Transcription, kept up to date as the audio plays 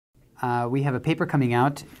we have a paper coming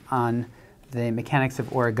out on the mechanics of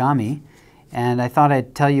origami, and I thought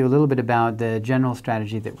I'd tell you a little bit about the general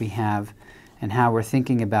strategy that we have and how we're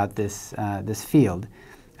thinking about this, this field.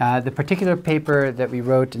 The particular paper that we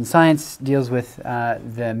wrote in Science deals with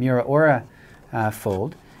the Mura-Ora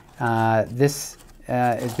fold. This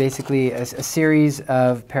is basically a series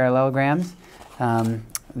of parallelograms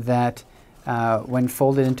that, when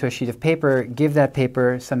folded into a sheet of paper, give that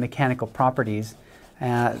paper some mechanical properties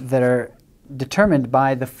that are determined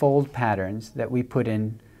by the fold patterns that we put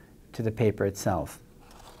in to the paper itself.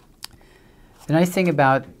 The nice thing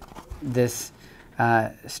about this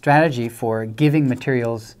strategy for giving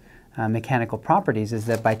materials mechanical properties is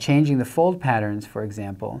that by changing the fold patterns, for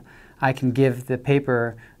example, I can give the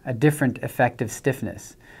paper a different effective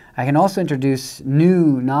stiffness. I can also introduce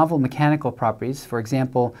new, novel mechanical properties. For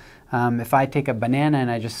example, if I take a banana and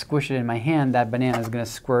I just squish it in my hand, that banana is going to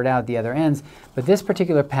squirt out the other ends. But this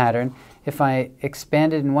particular pattern, if I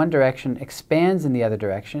expand it in one direction, expands in the other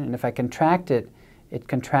direction, and if I contract it, it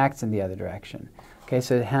contracts in the other direction. Okay,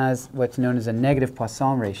 so it has what's known as a negative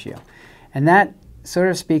Poisson ratio. And that sort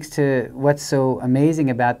of speaks to what's so amazing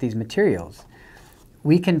about these materials.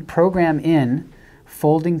 We can program in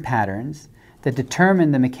folding patterns that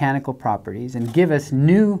determine the mechanical properties and give us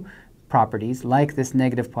new properties like this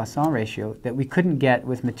negative Poisson ratio that we couldn't get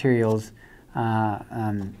with materials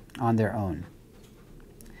on their own.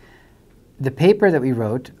 The paper that we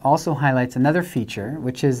wrote also highlights another feature,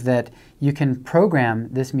 which is that you can program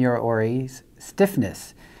this Mura-Ori's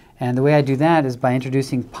stiffness. And the way I do that is by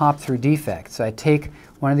introducing pop-through defects. So I take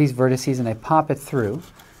one of these vertices and I pop it through.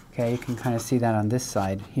 Okay, you can kind of see that on this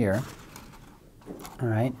side here. All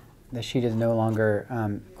right, the sheet is no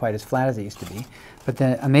longer quite as flat as it used to be. But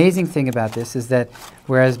the amazing thing about this is that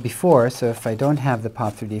whereas before, so if I don't have the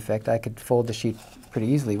pop-through defect, I could fold the sheet pretty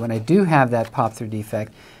easily. When I do have that pop-through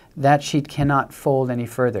defect, that sheet cannot fold any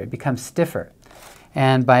further. It becomes stiffer.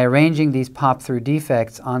 And by arranging these pop-through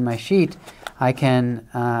defects on my sheet, I can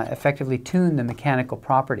effectively tune the mechanical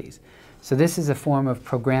properties. So this is a form of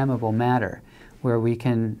programmable matter, where we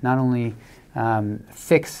can not only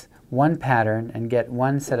fix one pattern and get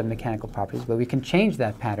one set of mechanical properties, but we can change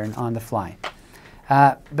that pattern on the fly.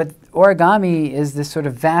 But origami is this sort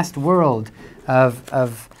of vast world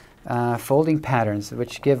of folding patterns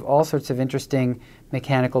which give all sorts of interesting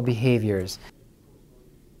mechanical behaviors.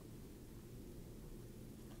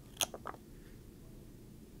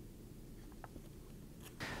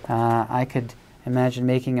 I could imagine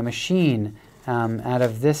making a machine out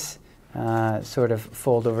of this sort of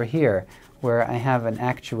fold over here, where I have an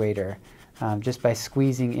actuator. Just by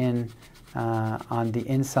squeezing in on the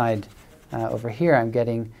inside over here, I'm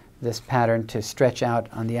getting this pattern to stretch out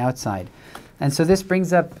on the outside. And so this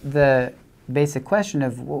brings up the basic question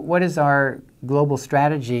of what is our global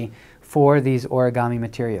strategy for these origami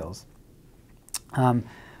materials?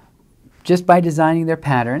 Just by designing their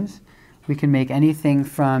patterns, we can make anything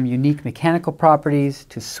from unique mechanical properties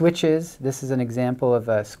to switches. This is an example of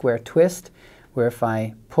a square twist, where if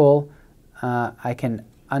I pull, I can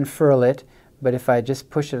unfurl it, but if I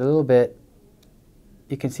just push it a little bit,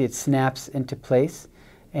 you can see it snaps into place.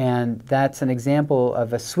 And that's an example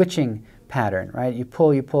of a switching pattern, right? You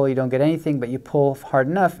pull, you don't get anything, but you pull hard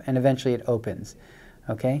enough, and eventually it opens.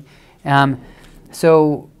 Okay?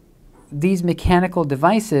 So these mechanical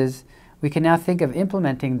devices, we can now think of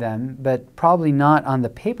implementing them, but probably not on the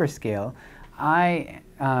paper scale. I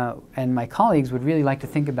and my colleagues would really like to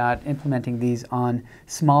think about implementing these on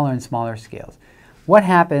smaller and smaller scales. What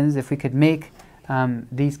happens if we could make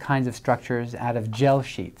these kinds of structures out of gel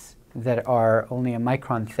sheets that are only a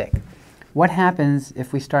micron thick? What happens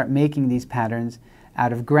if we start making these patterns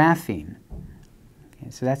out of graphene?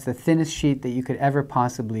 Okay, so that's the thinnest sheet that you could ever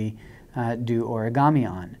possibly do origami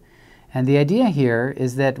on. And the idea here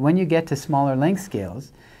is that when you get to smaller length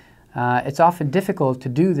scales, it's often difficult to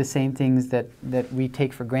do the same things that we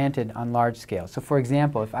take for granted on large scales. So for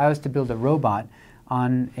example, if I was to build a robot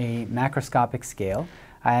on a macroscopic scale,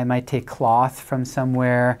 I might take cloth from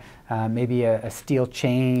somewhere, maybe a steel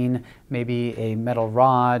chain, maybe a metal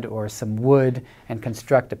rod or some wood, and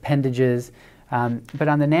construct appendages. But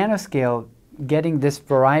on the nanoscale, getting this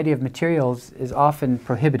variety of materials is often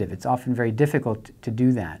prohibitive. It's often very difficult to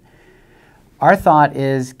do that. Our thought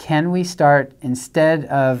is, can we start, instead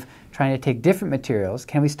of trying to take different materials,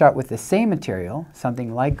 can we start with the same material,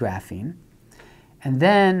 something like graphene, and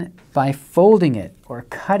then by folding it or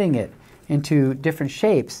cutting it into different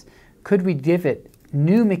shapes, could we give it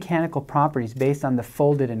new mechanical properties based on the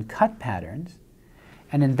folded and cut patterns,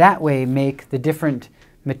 and in that way make the different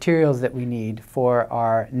materials that we need for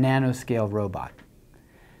our nanoscale robot?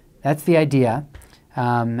 That's the idea.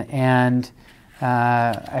 I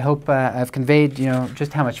hope I've conveyed,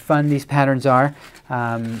 just how much fun these patterns are,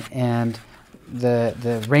 and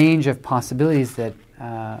the range of possibilities that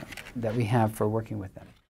we have for working with them.